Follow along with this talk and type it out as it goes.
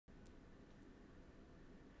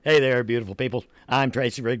Hey there, beautiful people. I'm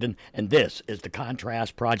Tracy Rigdon, and this is the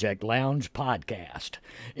Contrast Project Lounge podcast.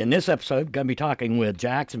 In this episode, we're going to be talking with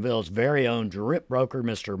Jacksonville's very own drip broker,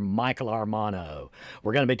 Mr. Michael Armanno.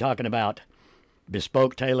 We're going to be talking about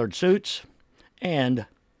bespoke tailored suits and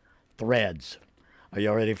threads. Are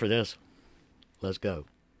y'all ready for this? Let's go.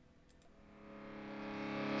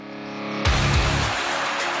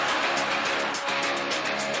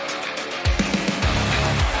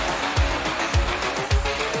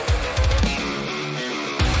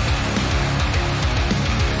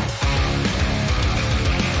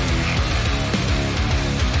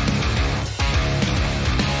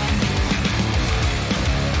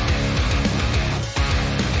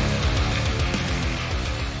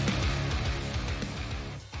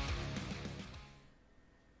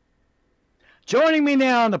 Joining me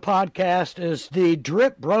now on the podcast is the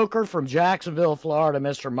drip broker from Jacksonville, Florida,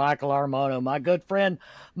 Mr. Michael Armanno. My good friend,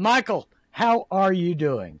 Michael, how are you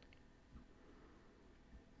doing?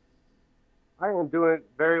 I am doing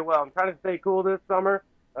very well. I'm trying to stay cool this summer.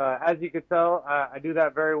 As you can tell, I do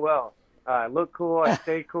that very well. I look cool. I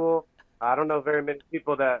stay cool. I don't know very many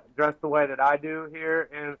people that dress the way that I do here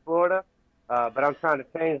in Florida, but I'm trying to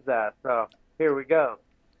change that. So here we go.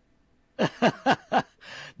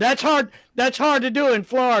 That's hard. That's hard to do in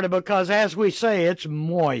Florida because, as we say, it's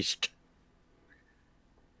moist.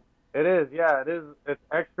 It is, yeah, it is. It's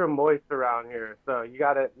extra moist around here, so you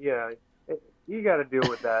gotta deal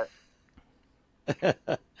with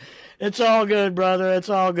that. It's all good, brother. It's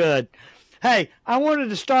all good. Hey, I wanted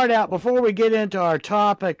to start out before we get into our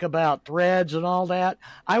topic about threads and all that.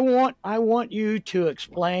 I want you to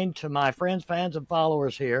explain to my friends, fans, and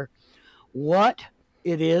followers here what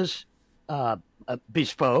it is.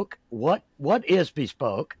 Bespoke, what is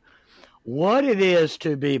bespoke, what it is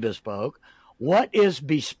to be bespoke, what is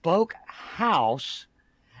Bespoke House,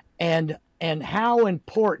 and how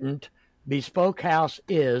important Bespoke House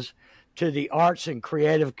is to the arts and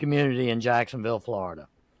creative community in Jacksonville, Florida.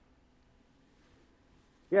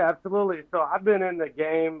 Yeah, absolutely. So I've been in the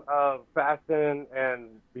game of fashion and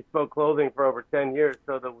bespoke clothing for over 10 years.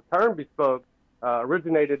 So the term bespoke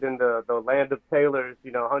originated in the land of tailors,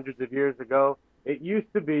 hundreds of years ago. It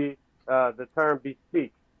used to be the term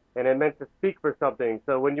bespeak, and it meant to speak for something.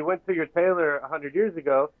 So when you went to your tailor 100 years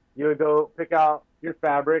ago, you would go pick out your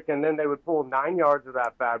fabric, and then they would pull 9 yards of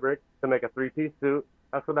that fabric to make a three-piece suit.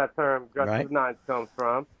 That's where that term, dress Right. with nines, comes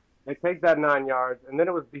from. They take that 9 yards, and then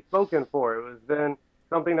it was bespoken for. It was then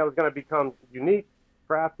something that was going to become unique,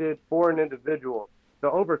 crafted for an individual. So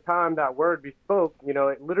over time, that word bespoke,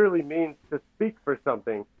 it literally means to speak for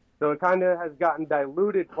something. So it kind of has gotten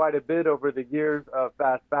diluted quite a bit over the years of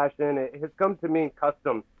fast fashion. It has come to mean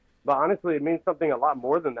custom, but honestly, it means something a lot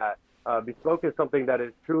more than that. Bespoke is something that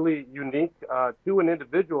is truly unique to an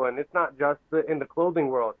individual, and it's not just in the clothing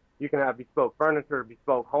world. You can have bespoke furniture,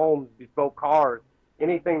 bespoke homes, bespoke cars,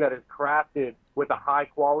 anything that is crafted with a high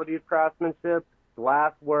quality of craftsmanship,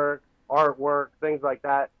 glass work, artwork, things like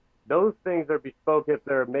that. Those things are bespoke if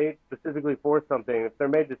they're made specifically for something, if they're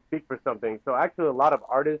made to speak for something. So actually a lot of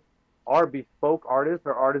artists are bespoke artists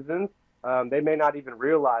or artisans. They may not even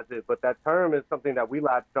realize it, but that term is something that we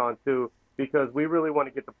latched on to because we really want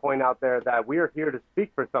to get the point out there that we are here to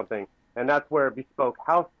speak for something. And that's where Bespoke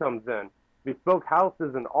House comes in. Bespoke House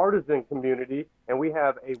is an artisan community, and we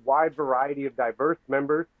have a wide variety of diverse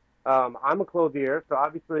members. I'm a clothier, so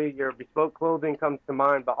obviously your bespoke clothing comes to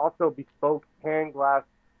mind, but also bespoke hand glass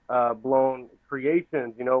blown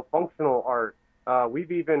creations, functional art.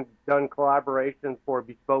 We've even done collaborations for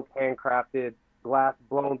bespoke handcrafted glass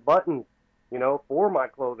blown buttons, for my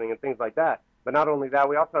clothing and things like that. But not only that,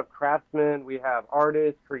 we also have craftsmen, we have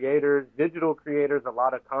artists, creators, digital creators, a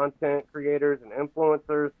lot of content creators and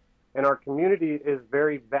influencers. And our community is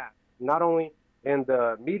very vast, not only in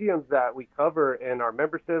the mediums that we cover in our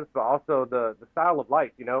memberships, but also the style of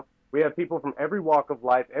life, We have people from every walk of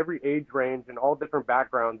life, every age range, and all different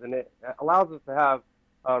backgrounds. And it allows us to have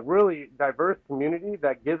a really diverse community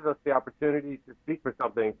that gives us the opportunity to speak for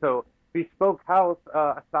something. So Bespoke House,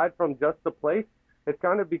 aside from just the place, it's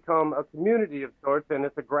kind of become a community of sorts, and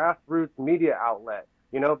it's a grassroots media outlet.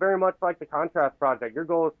 Very much like the Contrast Project. Your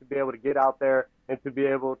goal is to be able to get out there and to be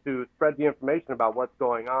able to spread the information about what's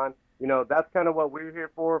going on. That's kind of what we're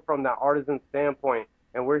here for from that artisan standpoint.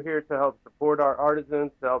 And we're here to help support our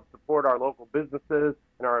artisans, to help support our local businesses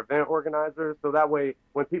and our event organizers. So that way,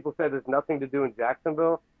 when people say there's nothing to do in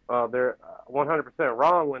Jacksonville, they're 100%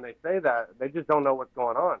 wrong when they say that. They just don't know what's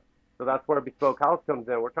going on. So that's where Bespoke House comes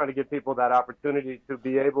in. We're trying to give people that opportunity to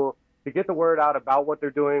be able to get the word out about what they're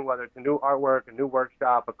doing, whether it's a new artwork, a new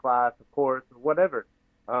workshop, a class, a course, whatever.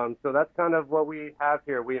 So that's kind of what we have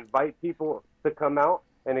here. We invite people to come out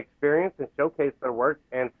and experience and showcase their work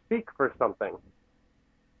and speak for something.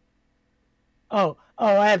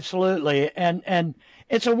 Absolutely. And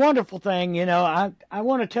it's a wonderful thing. I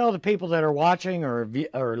want to tell the people that are watching or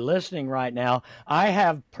listening right now, I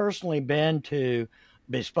have personally been to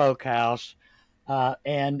Bespoke House,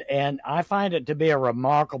 and I find it to be a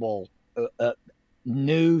remarkable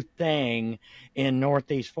new thing in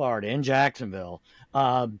Northeast Florida, in Jacksonville.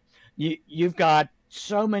 You've got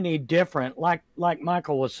so many different, like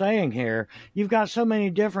Michael was saying here, you've got so many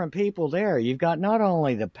different people there. You've got not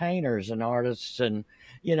only the painters and artists and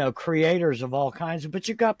creators of all kinds, but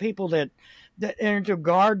you've got people that are into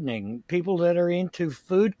gardening, people that are into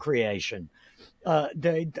food creation,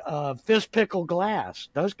 Fist Pickle Glass.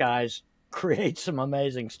 Those guys create some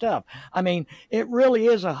amazing stuff. I mean, it really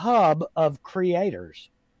is a hub of creators.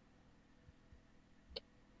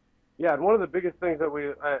 Yeah, and one of the biggest things that we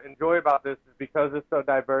enjoy about this is because it's so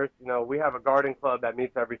diverse. We have a garden club that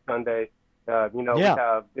meets every Sunday. We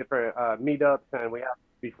have different meetups, and we have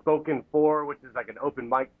Bespoken 4, which is like an open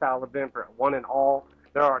mic style event for one and all.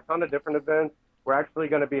 There are a ton of different events. We're actually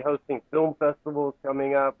going to be hosting film festivals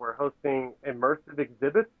coming up. We're hosting immersive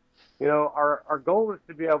exhibits. Our goal is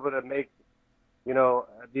to be able to make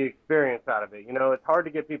the experience out of it. It's hard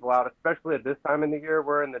to get people out, especially at this time in the year.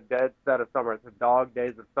 We're in the dead set of summer. It's the dog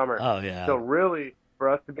days of summer. Oh, yeah. So really, for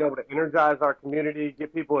us to be able to energize our community,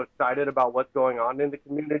 get people excited about what's going on in the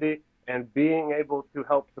community, and being able to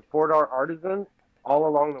help support our artisans all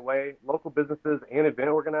along the way, local businesses and event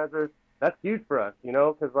organizers, that's huge for us,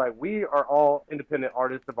 because we are all independent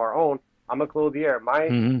artists of our own. I'm a clothier. My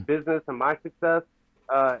business and my success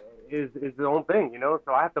is the own thing,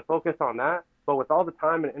 so I have to focus on that. But with all the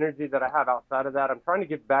time and energy that I have outside of that, I'm trying to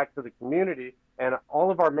give back to the community, and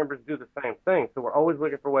all of our members do the same thing. So we're always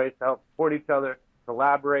looking for ways to help support each other,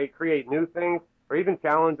 collaborate, create new things, or even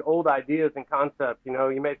challenge old ideas and concepts.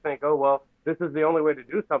 You may think, oh, well, this is the only way to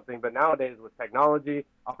do something. But nowadays with technology,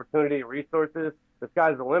 opportunity, resources, the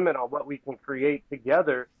sky's the limit on what we can create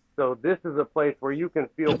together. So this is a place where you can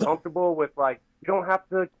feel comfortable with, you don't have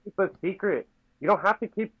to keep a secret. You don't have to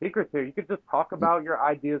keep secrets here. You could just talk about your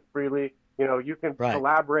ideas freely. You can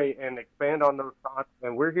collaborate and expand on those thoughts,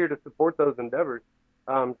 and we're here to support those endeavors.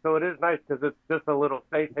 So it is nice because it's just a little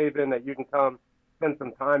safe haven that you can come spend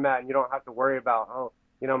some time at, and you don't have to worry about,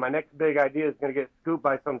 my next big idea is going to get scooped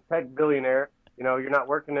by some tech billionaire. You're not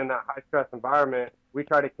working in that high-stress environment. We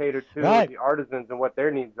try to cater to the artisans and what their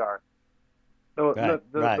needs are. So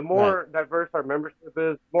the more diverse our membership is,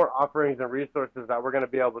 the more offerings and resources that we're going to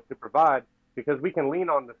be able to provide, because we can lean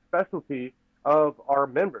on the specialty of our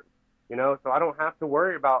members. So I don't have to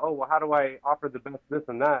worry about, how do I offer the best this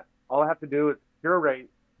and that? All I have to do is curate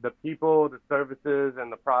the people, the services,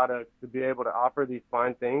 and the products to be able to offer these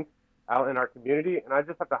fine things out in our community. And I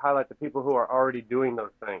just have to highlight the people who are already doing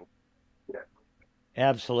those things. Yeah.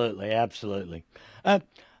 Absolutely. Absolutely.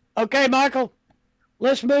 Okay, Michael,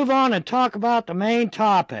 let's move on and talk about the main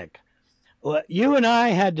topic. Well, you and I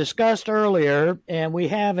had discussed earlier, and we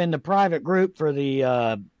have in the private group for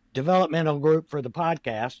the developmental group for the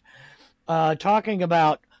podcast, talking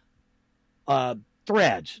about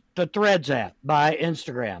Threads, the Threads app by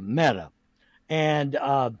Instagram, Meta. And,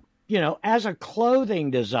 as a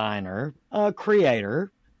clothing designer, a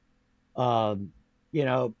creator, a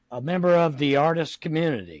member of the artist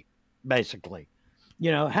community, basically,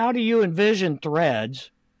 how do you envision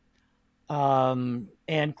Threads and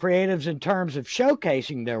creatives in terms of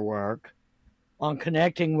showcasing their work on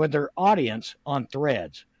connecting with their audience on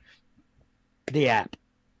Threads, the app?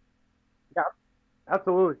 Yeah,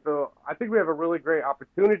 absolutely. So I think we have a really great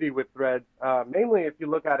opportunity with Threads. Mainly if you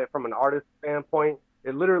look at it from an artist standpoint,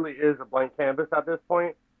 it literally is a blank canvas at this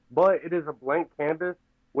point, but it is a blank canvas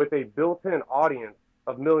with a built-in audience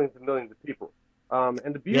of millions and millions of people.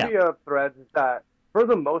 And the beauty of Threads is that, for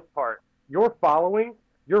the most part, your following,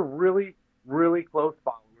 your really, really close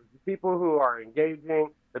followers, the people who are engaging,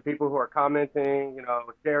 the people who are commenting,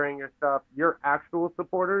 sharing your stuff, your actual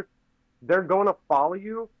supporters, they're going to follow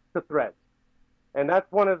you to Threads. And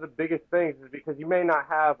that's one of the biggest things, is because you may not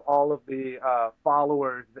have all of the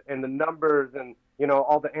followers and the numbers and,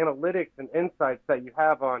 all the analytics and insights that you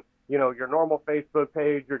have on, your normal Facebook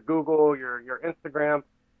page, your Google, your Instagram.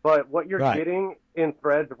 But what you're getting in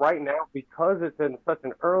Threads right now, because it's in such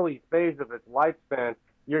an early phase of its lifespan,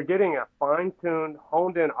 you're getting a fine-tuned,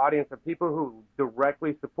 honed-in audience of people who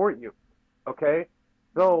directly support you, okay?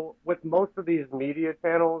 So with most of these media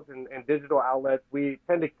channels and digital outlets, we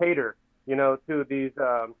tend to cater, to these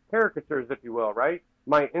caricatures, if you will, right?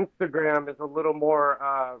 My Instagram is a little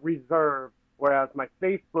more reserved, whereas my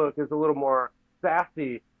Facebook is a little more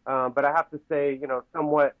sassy, but I have to say,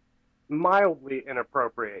 somewhat, mildly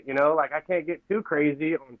inappropriate. You know, like I can't get too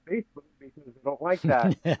crazy on Facebook because I don't like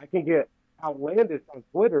that. I can get outlandish on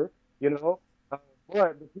Twitter, you know, uh,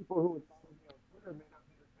 but the people who would follow me on Twitter may not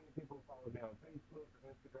be the same people who follow me on Facebook or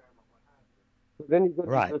Instagram or what have you. So then you get to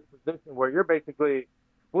Right. this position where you're basically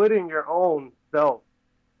splitting your own self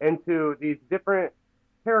into these different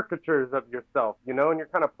caricatures of yourself, you know, and you're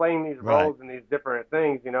kind of playing these Right. roles in these different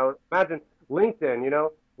things, you know. Imagine LinkedIn, you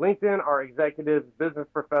know. LinkedIn are executives, business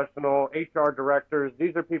professional, HR directors.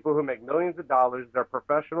 These are people who make millions of dollars. They're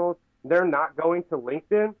professionals. They're not going to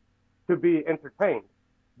LinkedIn to be entertained.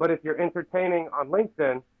 But if you're entertaining on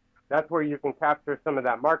LinkedIn, that's where you can capture some of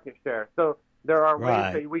that market share. So there are ways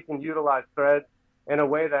Right. that we can utilize threads in a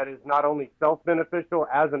way that is not only self-beneficial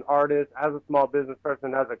as an artist, as a small business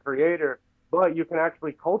person, as a creator, but you can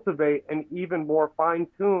actually cultivate an even more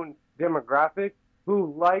fine-tuned demographic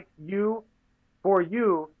who likes you for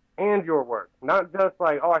you and your work. Not just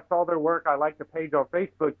like, oh, I saw their work, I liked the page on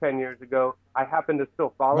Facebook 10 years ago, I happen to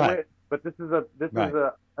still follow Right. it, but this is Right.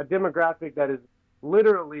 a demographic that is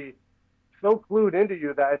literally so clued into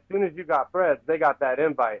you that as soon as you got threads, they got that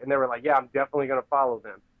invite and they were like, yeah, I'm definitely going to follow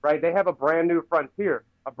them, right? They have a brand new frontier,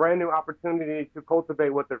 a brand new opportunity to cultivate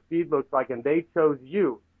what their feed looks like, and they chose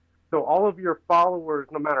you. So all of your followers,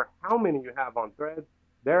 no matter how many you have on threads,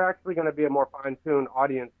 they're actually going to be a more fine-tuned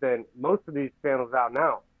audience than most of these channels out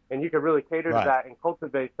now. And you can really cater to Right. that and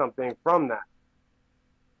cultivate something from that.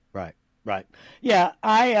 Right. Right. Yeah,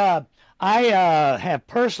 I have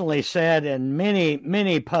personally said in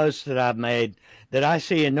many posts that I've made that I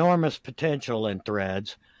see enormous potential in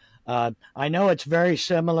threads. I know it's very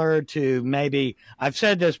similar to, maybe I've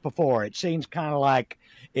said this before. It seems kind of like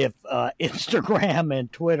if Instagram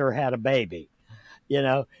and Twitter had a baby. You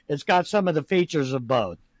know, it's got some of the features of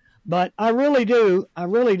both. But I really do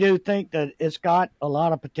think that it's got a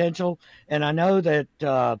lot of potential. And I know that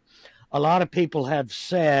a lot of people have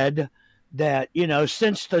said that, you know,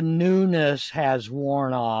 since the newness has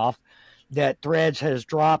worn off, that Threads has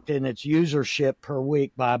dropped in its usership per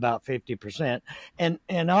week by about 50%. And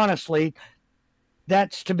honestly,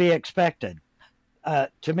 that's to be expected.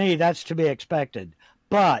 To me, that's to be expected.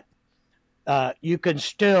 But you can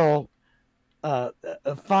still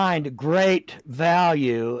find great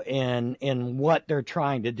value in what they're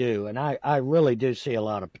trying to do, and I really do see a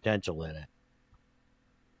lot of potential in it.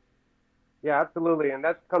 Yeah, absolutely. And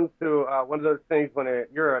that comes to one of those things when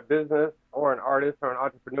you're a business or an artist or an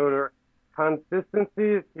entrepreneur.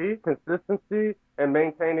 Consistency is key, consistency and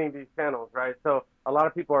maintaining these channels, right? So a lot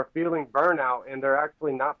of people are feeling burnout and they're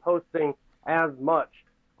actually not posting as much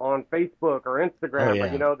on Facebook or Oh Instagram, or,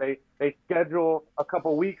 you yeah, know, they schedule a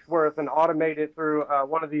couple weeks worth and automate it through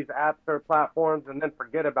one of these apps or platforms and then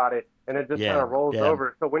forget about it. And it just kind yeah, of rolls yeah.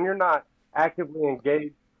 over. So when you're not actively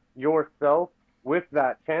engaged yourself with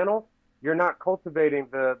that channel, you're not cultivating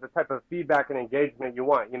the type of feedback and engagement you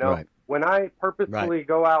want. You know, Right, when I right, purposefully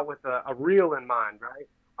go out with a reel in mind, right?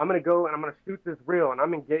 I'm going to go and I'm going to shoot this reel and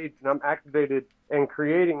I'm engaged and I'm activated in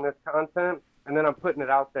creating this content and then I'm putting it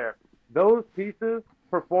out there. Those pieces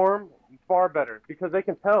perform far better because they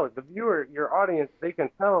can tell the viewer, your audience, they can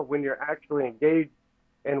tell when you're actually engaged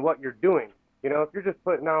in what you're doing. You know, if you're just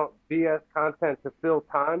putting out BS content to fill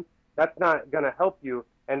time, that's not going to help you.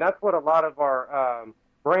 And that's what a lot of our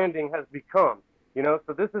branding has become. You know,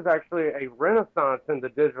 so this is actually a renaissance in the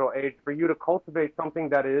digital age for you to cultivate something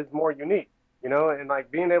that is more unique. You know, and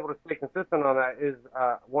like being able to stay consistent on that is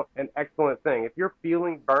an excellent thing. If you're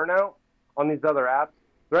feeling burnout on these other apps,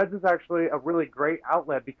 Threads is actually a really great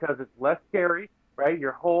outlet because it's less scary, right?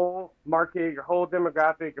 Your whole market, your whole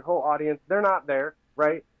demographic, your whole audience, they're not there,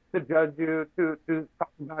 right, to judge you, to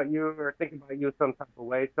talk about you or think about you some type of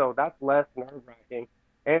way. So that's less nerve wracking.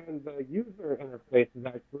 And the user interface is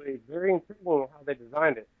actually very intriguing how they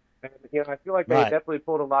designed it. And, you know, I feel like they right. definitely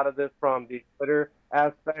pulled a lot of this from the Twitter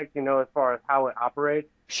aspect, you know, as far as how it operates.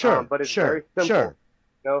 Sure, But it's very sure, simple. sure.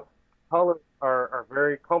 You know, colors are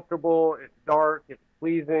very comfortable. It's dark. It's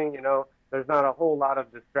pleasing. You know, there's not a whole lot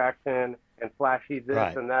of distraction and flashy this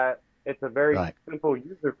Right, and that. It's a very right, simple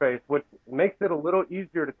user face, which makes it a little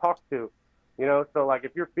easier to talk to. You know, so like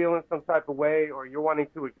if you're feeling some type of way or you're wanting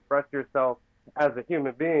to express yourself as a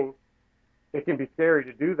human being, it can be scary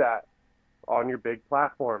to do that on your big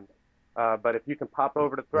platforms. But if you can pop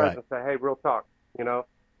over to Threads right, and say, hey, real talk, you know,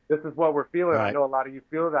 this is what we're feeling. I right, know a lot of you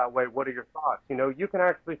feel that way. What are your thoughts? You know, you can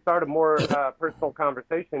actually start a more personal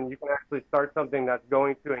conversation. You can actually start something that's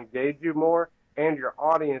going to engage you more, and your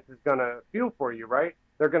audience is going to feel for you, right?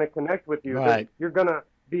 They're going to connect with you. right, You're going to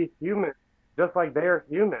be human, just like they're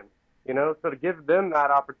human, you know? So to give them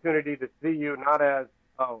that opportunity to see you not as,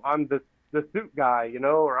 oh, I'm this the suit guy, you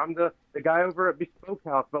know, or I'm the guy over at Bespoke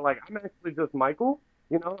House, but like I'm actually just Michael,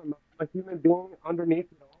 you know, I'm a human being underneath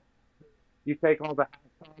it all. You take all the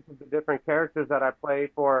hashtags of the different characters that I play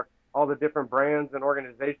for all the different brands and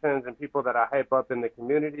organizations and people that I hype up in the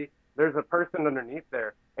community. There's a person underneath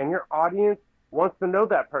there, and your audience wants to know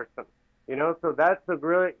that person. You know, so that's a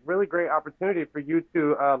really, really great opportunity for you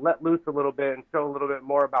to let loose a little bit and show a little bit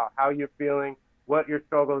more about how you're feeling, what your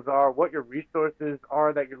struggles are, what your resources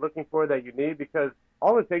are that you're looking for that you need, because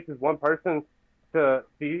all it takes is one person to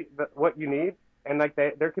see what you need, and like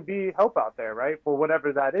there could be help out there, right, for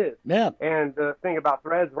whatever that is. Yeah. And the thing about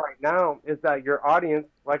Threads right now is that your audience,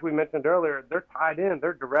 like we mentioned earlier, they're tied in,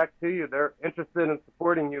 they're direct to you, they're interested in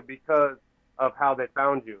supporting you because of how they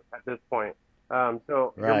found you at this point.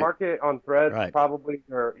 So your market on Threads is probably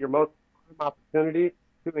your most opportunity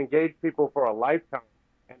to engage people for a lifetime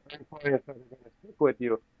and earn clients that are going to stick with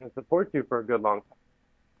you and support you for a good long time.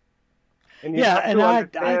 And you have to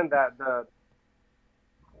understand that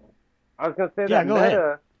I was going to say that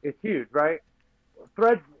meta is huge, right?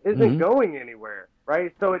 Threads isn't going anywhere,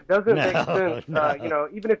 right? So it doesn't make sense, you know,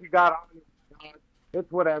 even if you got on, it's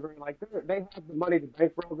whatever. Like they have the money to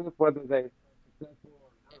bankroll this, whether they're successful or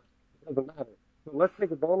not. It doesn't matter. So let's take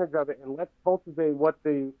advantage of it and let's cultivate what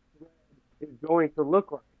the thread is going to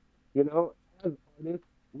look like. You know, as artists,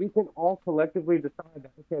 we can all collectively decide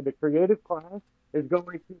that, okay, the creative class is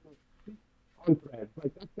going to speak on Threads.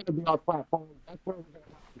 Like, that's going to be our platform. That's where we're going to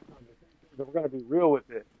have the conversations, and we're going to be real with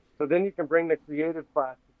it. So then you can bring the creative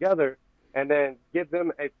class together and then give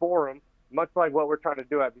them a forum, much like what we're trying to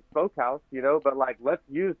do at Bespoke House, you know, but like, let's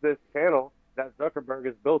use this channel that Zuckerberg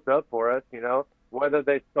has built up for us, you know, whether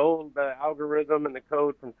they stole the algorithm and the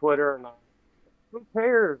code from Twitter or not. Who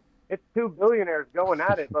cares? It's two billionaires going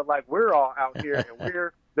at it, but like we're all out here and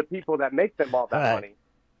we're the people that make them all that money.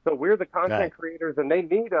 So we're the content creators and they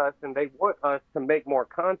need us and they want us to make more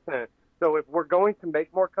content. So if we're going to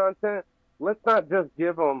make more content, let's not just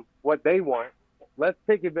give them what they want. Let's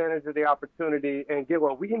take advantage of the opportunity and get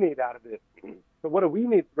what we need out of it. So what do we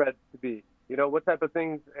need Threads to be? You know, what type of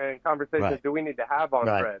things and conversations do we need to have on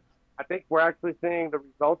Threads? I think we're actually seeing the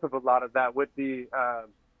results of a lot of that with the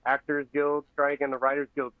Actors Guild strike and the Writers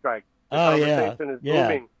Guild strike. The conversation is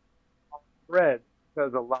moving on Threads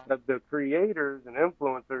because a lot of the creators and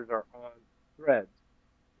influencers are on Threads.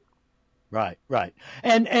 Right.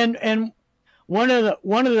 And one of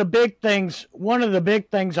the big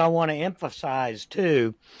things I want to emphasize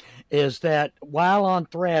too is that while on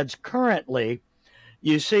Threads currently,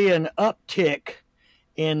 you see an uptick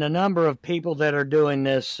in the number of people that are doing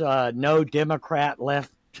this no Democrat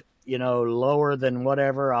left, you know, lower than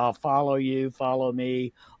whatever, I'll follow you, follow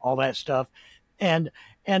me, all that stuff. And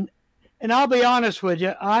I'll be honest with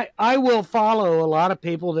you, I will follow a lot of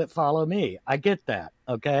people that follow me. I get that,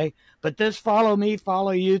 okay? But this follow me,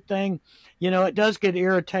 follow you thing, you know, it does get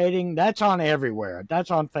irritating. That's on everywhere.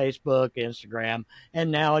 That's on Facebook, Instagram,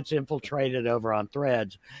 and now it's infiltrated over on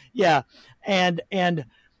Threads. Yeah, and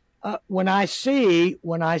when I see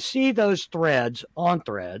those threads on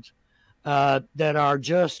Threads that are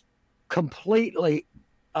just completely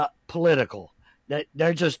political, that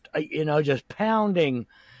they're just just pounding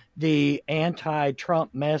the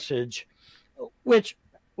anti-Trump message, which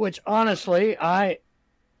honestly I'm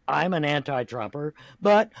an anti-Trumper,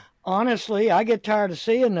 but honestly I get tired of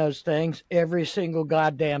seeing those things every single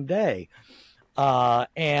goddamn day,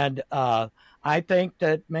 and I think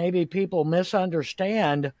that maybe people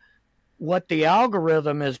misunderstand what the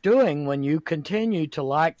algorithm is doing when you continue to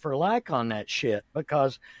like for like on that shit,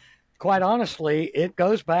 because quite honestly, it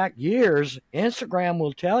goes back years. Instagram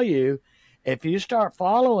will tell you if you start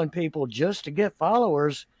following people just to get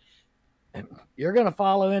followers, you're going to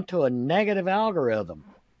follow into a negative algorithm.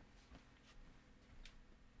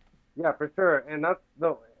 Yeah, for sure. And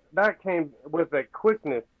that came with a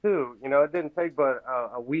quickness too. You know, it didn't take but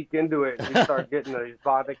a week into it, and you start getting these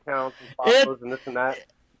bot accounts and follows and this and that.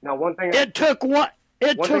 Now, one thing it took one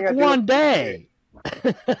day.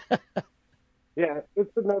 Yeah,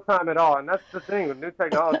 it took no time at all, and that's the thing with new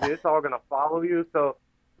technology. It's all going to follow you. So,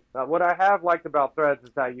 what I have liked about Threads is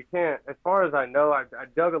that you can't, as far as I know, I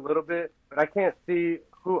dug a little bit, but I can't see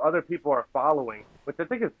who other people are following, which I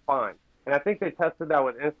think is fine. And I think they tested that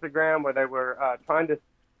with Instagram, where they were trying to,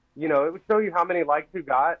 you know, it would show you how many likes you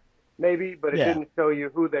got, maybe, but it didn't show you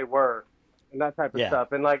who they were and that type of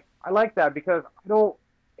stuff. And like, I like that because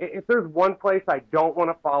if there's one place I don't want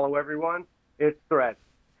to follow everyone, it's Threads.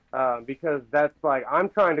 Because that's like, I'm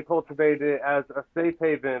trying to cultivate it as a safe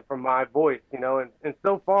haven for my voice, you know, and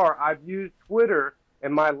so far I've used Twitter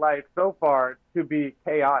in my life so far to be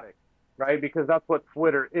chaotic, right? Because that's what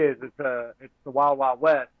Twitter is. It's the Wild Wild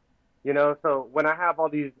West. You know, so when I have all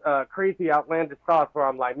these crazy outlandish thoughts where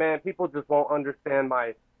I'm like, man, people just won't understand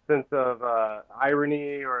my sense of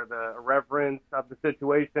irony or the irreverence of the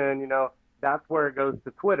situation, you know, that's where it goes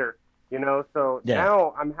to Twitter, you know. So Yeah.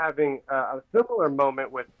 now I'm having a similar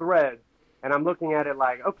moment with Threads, and I'm looking at it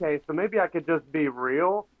like, okay, so maybe I could just be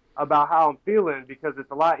real about how I'm feeling because it's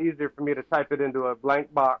a lot easier for me to type it into a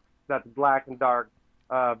blank box that's black and dark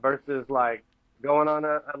versus like going on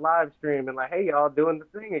a live stream and like, hey, y'all doing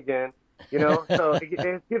the thing again, you know? So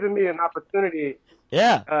it's given me an opportunity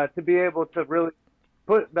Yeah. to be able to really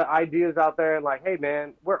put the ideas out there and like, hey,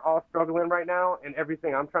 man, we're all struggling right now, and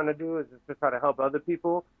everything I'm trying to do is just to try to help other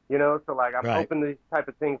people, you know? So like, I'm Right. hoping these type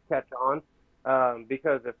of things catch on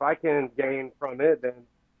because if I can gain from it, then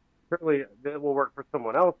surely it will work for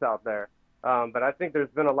someone else out there. But I think there's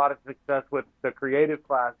been a lot of success with the creative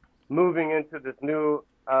class moving into this new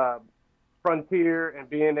frontier and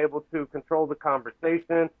being able to control the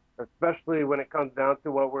conversation, especially when it comes down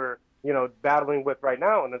to what we're, you know, battling with right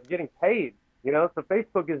now, and it's getting paid. You know, so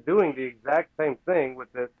Facebook is doing the exact same thing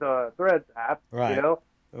with this Threads app. Right. You know,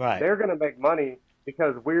 Right. they're going to make money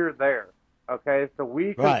because we're there. Okay, so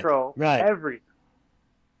we Right. control Right. everything.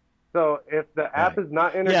 So if the app Right. is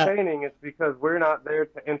not entertaining, it's because we're not there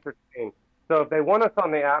to entertain. So if they want us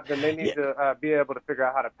on the app, then they need to be able to figure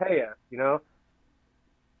out how to pay us, you know?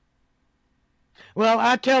 Well,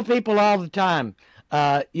 I tell people all the time,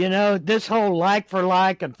 you know, this whole like for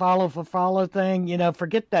like and follow for follow thing, you know,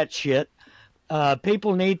 forget that shit.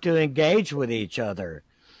 People need to engage with each other.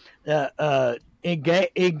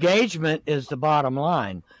 Engagement is the bottom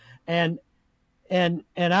line, and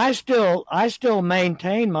I still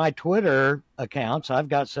maintain my Twitter accounts. I've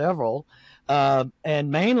got several, and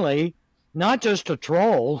mainly not just to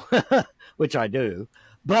troll, which I do,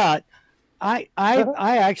 but I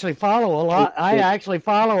actually follow a lot.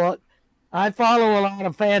 I follow a lot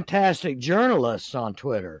of fantastic journalists on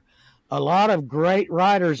Twitter. A lot of great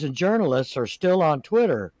writers and journalists are still on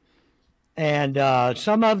Twitter, and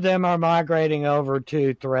some of them are migrating over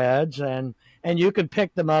to Threads, and you can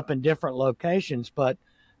pick them up in different locations. But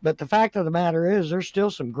the fact of the matter is, there's still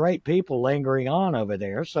some great people lingering on over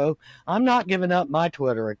there. So I'm not giving up my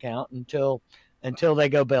Twitter account until they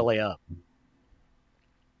go belly up.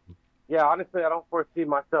 Yeah, honestly, I don't foresee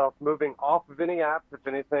myself moving off of any apps. If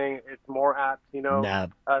anything, it's more apps, you know, No.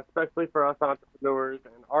 especially for us entrepreneurs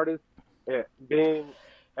and artists. Being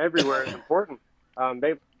everywhere is important.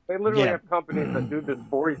 They literally Yeah. have companies that do this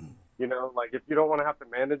for you. You know, like if you don't want to have to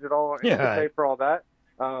manage it all and Yeah. you pay Right. for all that.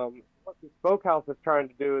 What the Bespoke House is trying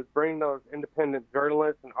to do is bring those independent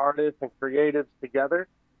journalists and artists and creatives together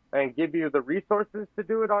and give you the resources to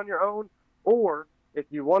do it on your own, or if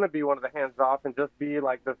you want to be one of the hands off and just be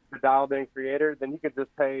like the dialed in creator, then you can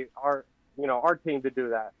just pay our team to do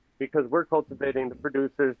that because we're cultivating the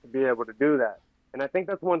producers to be able to do that. And I think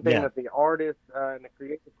that's one thing Yeah. that the artists and the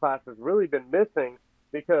creative class has really been missing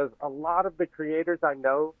because a lot of the creators I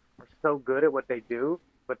know are so good at what they do,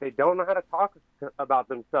 but they don't know how to talk about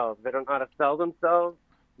themselves. They don't know how to sell themselves.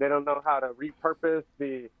 They don't know how to repurpose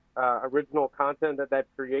the original content that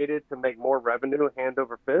they've created to make more revenue hand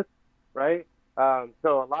over fist, right?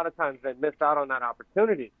 So a lot of times they miss out on that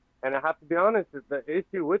opportunity. And I have to be honest, the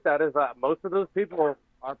issue with that is that most of those people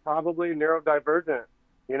are probably neurodivergent,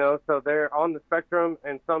 you know, so they're on the spectrum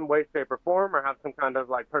in some way, shape, or form, or have some kind of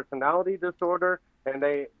like personality disorder, and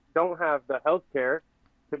they don't have the health care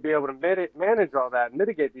to be able to manage all that and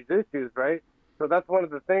mitigate these issues, right? So that's one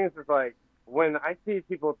of the things is like when I see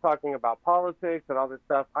people talking about politics and all this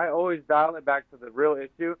stuff, I always dial it back to the real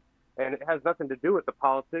issue, and it has nothing to do with the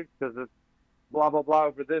politics because it's blah blah blah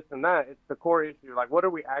over this and that. It's the core issue. Like, what are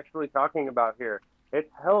we actually talking about here? It's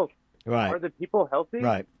health. Right. Are the people healthy?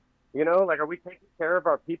 Right. You know, like, are we taking care of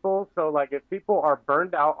our people? So, like, if people are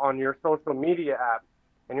burned out on your social media app,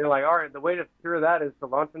 and you're like, all right, the way to cure that is to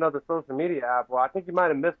launch another social media app. Well, I think you might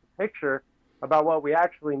have missed the picture about what we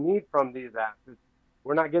actually need from these apps.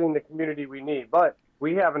 We're not getting the community we need, but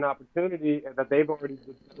we have an opportunity that they've already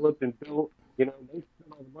developed and built. You know, they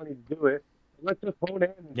spent all the money to do it. Let's just hone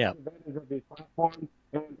in and take advantage of these platforms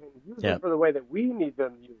and use them for the way that we need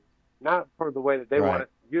them used, not for the way that they want us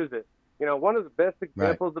to use it. You know, one of the best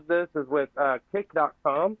examples of this is with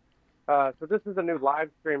Kick.com. So this is a new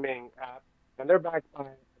live streaming app, and they're backed by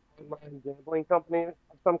an online gambling company of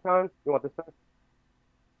some kind. You want this?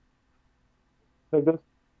 Take this.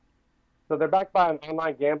 So they're backed by an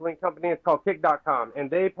online gambling company. It's called Kick.com,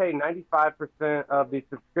 and they pay 95% of the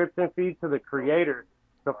subscription fee to the creators.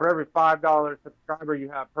 So for every $5 subscriber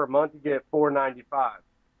you have per month, you get $4.95.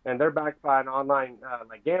 And they're backed by an online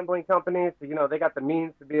like gambling company. So, you know, they got the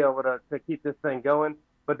means to be able to keep this thing going.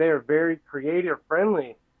 But they are very creator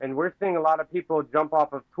friendly And we're seeing a lot of people jump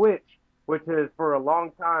off of Twitch, which has for a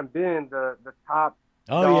long time been the top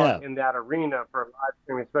dog in that arena for live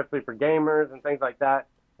streaming, especially for gamers and things like that.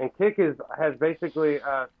 And Kick has basically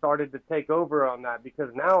started to take over on that, because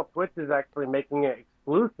now Twitch is actually making it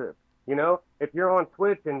exclusive. You know, if you're on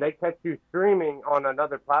Twitch and they catch you streaming on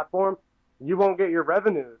another platform, you won't get your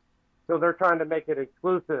revenues. So they're trying to make it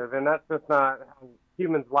exclusive, and that's just not how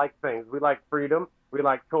humans like things. We like freedom. We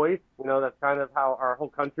like choice. You know, that's kind of how our whole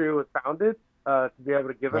country was founded, to be able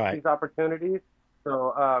to give us these opportunities.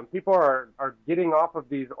 So people are getting off of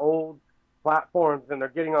these old platforms, and they're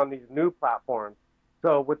getting on these new platforms.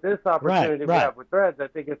 So with this opportunity we have with Threads, I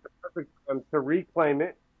think it's the perfect time to reclaim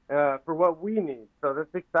it for what we need. So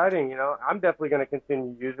that's exciting. You know, I'm definitely going to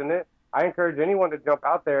continue using it. I encourage anyone to jump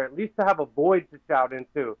out there, at least to have a void to shout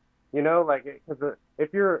into. You know, like, because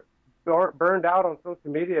if you're burned out on social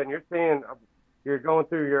media and you're going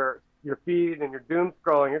through your feed and you're doom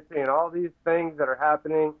scrolling, you're seeing all these things that are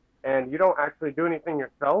happening, and you don't actually do anything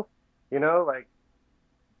yourself, you know, like,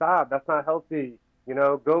 stop. That's not healthy. You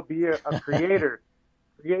know, go be a creator.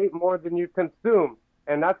 Create more than you consume.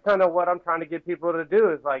 And that's kind of what I'm trying to get people to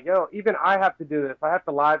do, is like, yo, even I have to do this. I have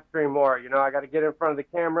to live stream more. You know, I got to get in front of the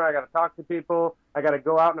camera. I got to talk to people. I got to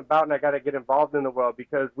go out and about, and I got to get involved in the world,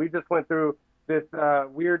 because we just went through this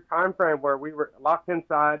weird time frame where we were locked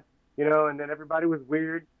inside, you know, and then everybody was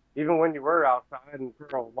weird, even when you were outside, and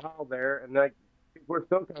for a while there. And like, we're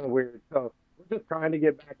still kind of weird. So we're just trying to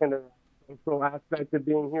get back into the social aspect of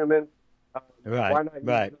being human. Why not use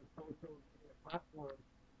the social platform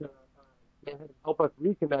to help us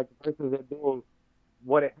reconnect versus it being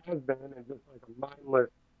what it has been, and just like a mindless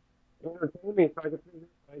entertainment, so I can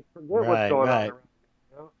forget what's going on around me.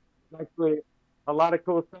 You know? There's actually a lot of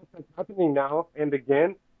cool stuff that's happening now, and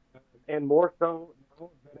again, and more so now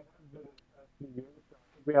than it has been in the past few years. So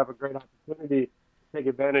I think we have a great opportunity to take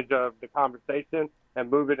advantage of the conversation and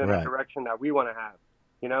move it in a direction that we want to have.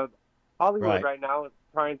 You know, Hollywood right now is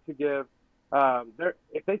trying to give,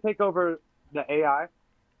 if they take over the AI,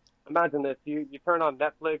 imagine this, you turn on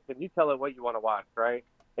Netflix and you tell it what you want to watch, right?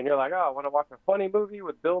 And you're like, oh, I want to watch a funny movie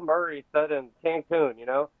with Bill Murray set in Cancun, you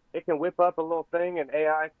know? It can whip up a little thing and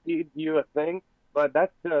AI feeds you a thing, but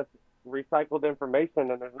that's just recycled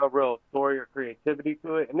information, and there's no real story or creativity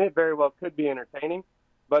to it. And it very well could be entertaining,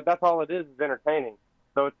 but that's all it is entertaining.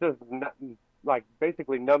 So it's just like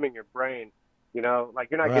basically numbing your brain, you know?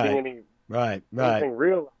 Like, you're not getting any anything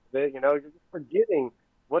real out of it, you know? You're just forgetting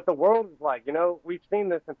what the world is like. You know, we've seen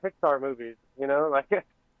this in Pixar movies, you know, like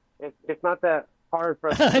it's not that hard for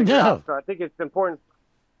us to figure out. So I think it's important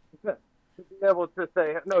to be able to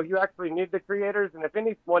say, no, you actually need the creators, and if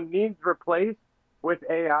anyone needs replaced with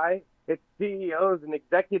AI, it's CEOs and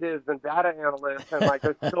executives and data analysts, and like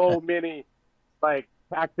there's so many like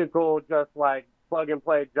tactical, just like plug and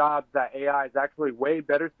play jobs that AI is actually way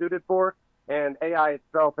better suited for. And AI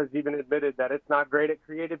itself has even admitted that it's not great at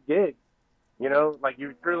creative gigs. You know, like,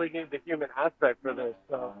 you truly need the human aspect for this.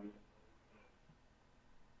 So,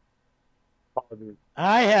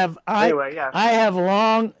 I've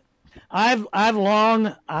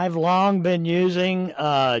long been using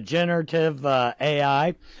generative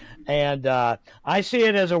AI, and I see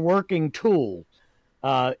it as a working tool.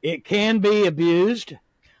 It can be abused.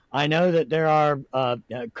 I know that there are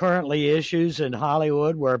currently issues in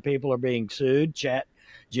Hollywood where people are being sued. Chat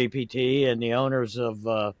GPT and the owners of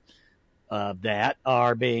that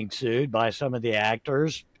are being sued by some of the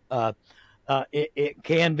actors. It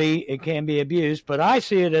can be abused, but I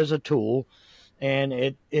see it as a tool, and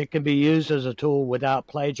it can be used as a tool without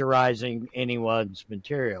plagiarizing anyone's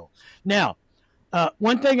material. Now,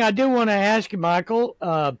 one thing I do want to ask you, Michael,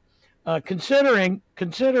 considering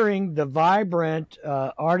the vibrant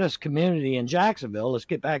artist community in Jacksonville, let's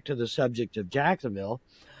get back to the subject of Jacksonville.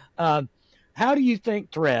 How do you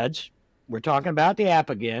think Threads, we're talking about the app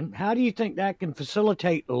again, how do you think that can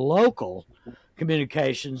facilitate local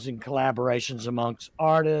communications and collaborations amongst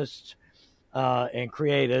artists and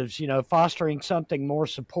creatives, you know, fostering something more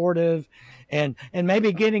supportive and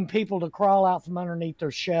maybe getting people to crawl out from underneath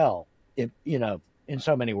their shell, if, you know, in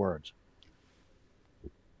so many words?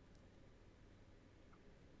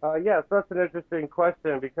 Yes, that's an interesting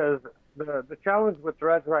question, because the challenge with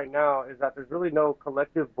Threads right now is that there's really no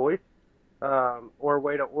collective voice or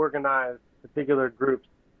way to organize particular groups,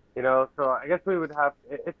 you know? So I guess we would have,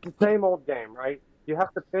 it's the same old game, right? You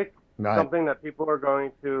have to pick something that people are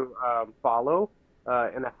going to follow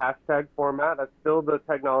in a hashtag format. That's still the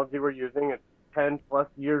technology we're using. It's 10 plus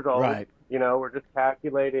years old. You know, we're just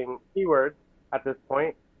calculating keywords at this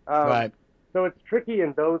point. So it's tricky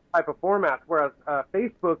in those type of formats, whereas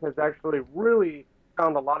Facebook has actually really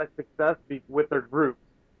found a lot of success with their groups.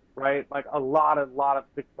 right? Like a lot of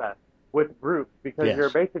success with groups because you're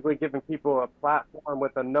Yes. basically giving people a platform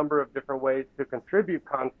with a number of different ways to contribute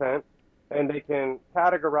content, and they can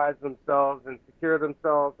categorize themselves and secure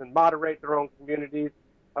themselves and moderate their own communities,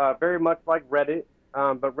 very much like Reddit.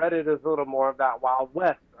 But Reddit is a little more of that Wild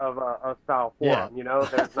West of a style Yeah. forum.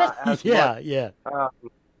 There's not as much Yeah. Yeah. uh,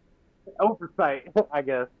 oversight, I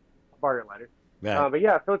guess. Bargain lighter. Right. But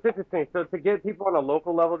yeah, so it's interesting. So to get people on a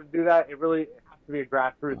local level to do that, it has to be a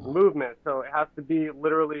grassroots movement. So it has to be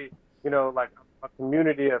literally, like a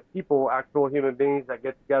community of people, actual human beings that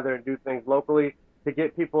get together and do things locally to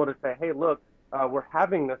get people to say, hey, look, we're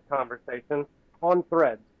having this conversation on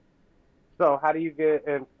Threads. So how do you get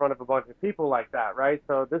in front of a bunch of people like that, right?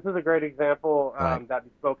 So this is a great example Right. that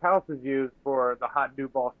Bespoke House is used for the Hot Dew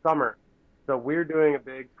Ball Summer. So we're doing a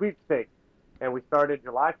big sweepstakes, and we started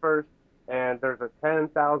July 1st, and there's a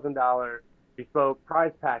 $10,000 bespoke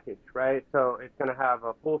prize package, right? So it's going to have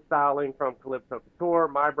a full styling from Calypso Couture,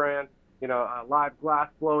 my brand, a live glass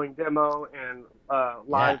blowing demo, and Yeah.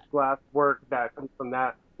 live glass work that comes from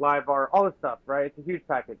that, live art, all this stuff, right? It's a huge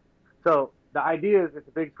package. So the idea is it's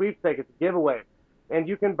a big sweepstake, it's a giveaway, and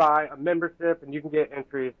you can buy a membership and you can get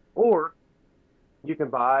entries, or you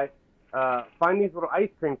can find these little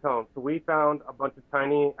ice cream cones. So we found a bunch of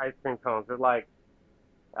tiny ice cream cones. They're like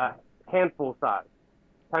handful size,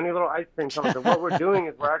 tiny little ice cream cones. And what we're doing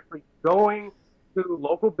is we're actually going to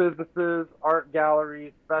local businesses, art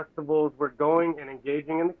galleries, festivals. We're going and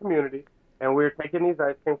engaging in the community, and we're taking these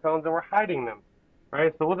ice cream cones and we're hiding them,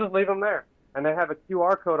 right? So we'll just leave them there. And they have a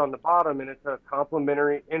QR code on the bottom, and it's a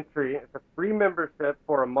complimentary entry. It's a free membership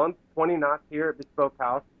for a month, 20 knots here at Bespoke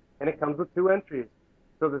House, and it comes with 2 entries.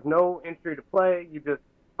 So there's no entry to play. You just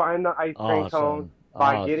find the ice cream cones Awesome.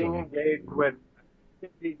 by getting Awesome. engaged with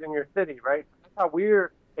cities in your city, right? That's how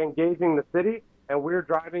we're engaging the city, and we're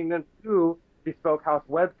driving them to Bespoke House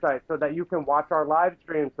website so that you can watch our live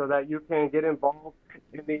stream, so that you can get involved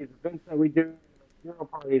in these events that we do, funeral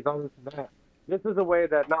parties, all this and that. This is a way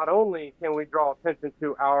that not only can we draw attention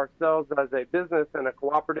to ourselves as a business and a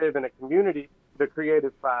cooperative and a community, the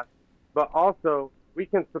creative class, but also we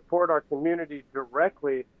can support our community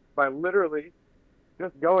directly by literally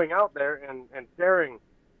just going out there and sharing,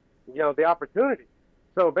 the opportunity.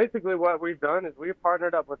 So basically what we've done is we've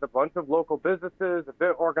partnered up with a bunch of local businesses,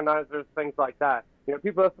 event organizers, things like that.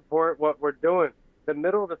 People that support what we're doing. The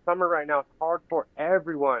middle of the summer right now is hard for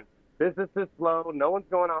everyone. Business is slow. No one's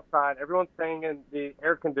going outside. Everyone's staying in the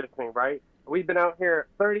air conditioning, right? We've been out here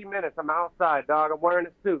 30 minutes. I'm outside, dog. I'm wearing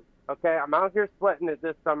a suit, okay? I'm out here sweating it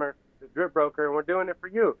this summer, the drip broker, and we're doing it for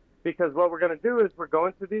you. Because what we're going to do is we're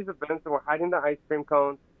going to these events and we're hiding the ice cream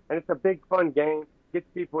cones, and it's a big fun game. Gets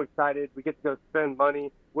people excited. We get to go spend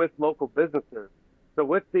money with local businesses. So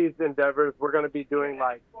with these endeavors, we're going to be doing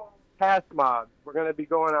like cash mobs. We're going to be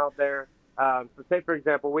going out there. So say, for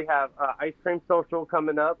example, we have ice cream social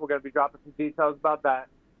coming up. We're going to be dropping some details about that.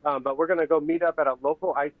 But we're going to go meet up at a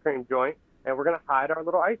local ice cream joint, and we're going to hide our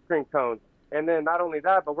little ice cream cones. And then not only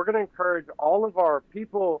that, but we're going to encourage all of our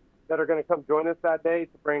people that are going to come join us that day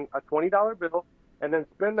to bring a $20 bill and then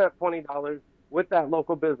spend that $20 with that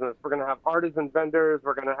local business. We're going to have artisan vendors.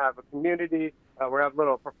 We're going to have a community. We're going to have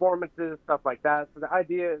little performances, stuff like that. So the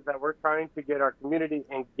idea is that we're trying to get our community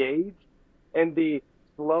engaged in the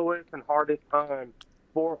slowest and hardest time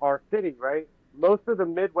for our city, right? Most of the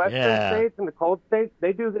Midwestern states and the cold states,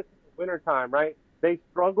 they do this in the winter time, right? They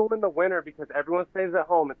struggle in the winter because everyone stays at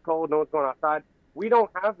home. It's cold. No one's going outside. We don't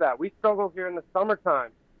have that. We struggle here in the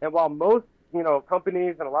summertime. And while most,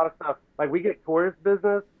 companies and a lot of stuff, like we get tourist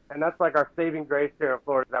business, and that's like our saving grace here in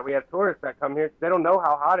Florida, that we have tourists that come here. They don't know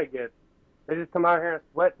how hot it gets. They just come out here and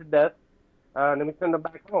sweat to death, and then we send them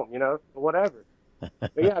back home, so whatever.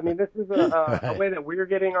 But yeah, I mean, this is a way that we're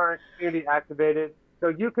getting our community activated. So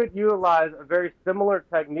you could utilize a very similar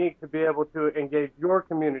technique to be able to engage your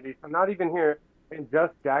community. So not even here in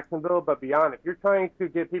just Jacksonville, but beyond. If you're trying to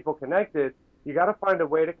get people connected, you got to find a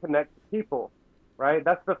way to connect to people, right?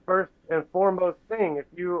 That's the first and foremost thing. If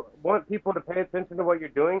you want people to pay attention to what you're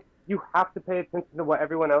doing, you have to pay attention to what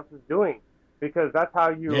everyone else is doing, because that's how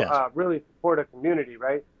you really support a community,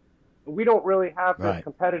 right? We don't really have this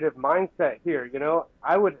competitive mindset here.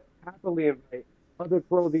 I would happily invite other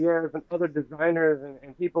clothiers and other designers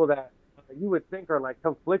and people that you would think are like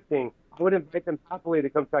conflicting. I would invite them happily to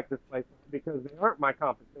come check this place out because they aren't my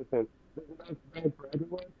competition. There's enough bread for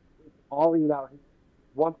everyone. It's all eat out here.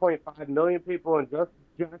 1.5 million people in just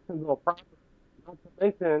Jacksonville proper, not to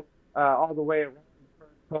mention all the way around the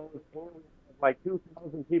first coast. And we have like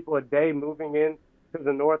 2,000 people a day moving in to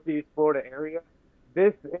the Northeast Florida area.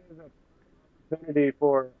 This is an opportunity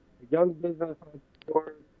for young business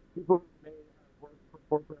entrepreneurs, people who may have worked for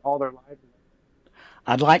corporate all their lives.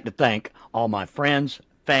 I'd like to thank all my friends,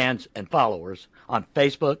 fans, and followers on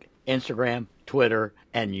Facebook, Instagram, Twitter,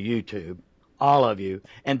 and YouTube. All of you.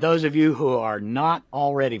 And those of you who are not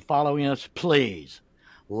already following us, please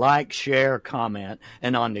like, share, comment.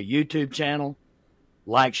 And on the YouTube channel,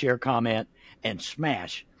 like, share, comment, and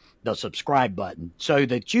smash the subscribe button so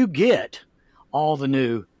that you get all the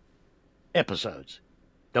new episodes.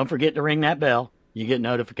 Don't forget to ring that bell. You get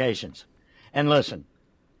notifications. And listen,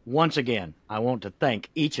 once again, I want to thank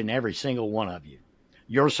each and every single one of you.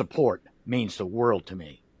 Your support means the world to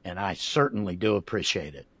me, and I certainly do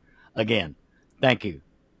appreciate it. Again, thank you,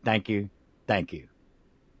 thank you, thank you.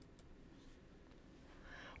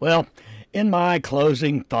 Well, in my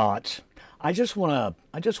closing thoughts, I just want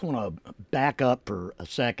to back up for a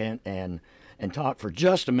second and talk for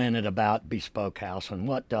just a minute about Bespoke House and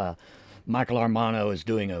what Michael Armanno is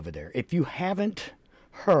doing over there. If you haven't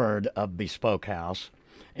heard of Bespoke House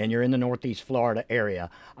and you're in the Northeast Florida area,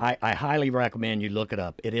 I highly recommend you look it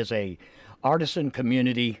up. It is a artisan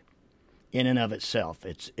community in and of itself.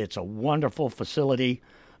 It's a wonderful facility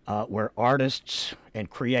where artists and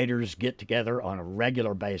creators get together on a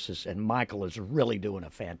regular basis, and Michael is really doing a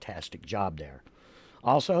fantastic job there.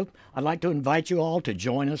 Also, I'd like to invite you all to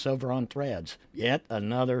join us over on Threads, yet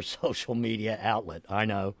another social media outlet. I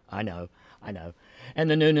know. And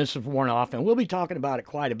the newness has worn off, and we'll be talking about it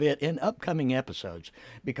quite a bit in upcoming episodes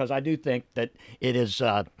because I do think that it is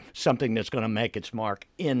something that's going to make its mark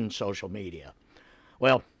in social media.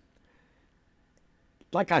 Well,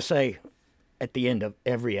 like I say at the end of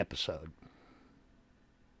every episode,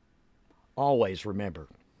 always remember,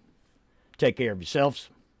 take care of yourselves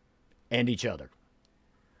and each other.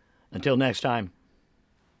 Until next time,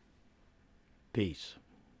 peace.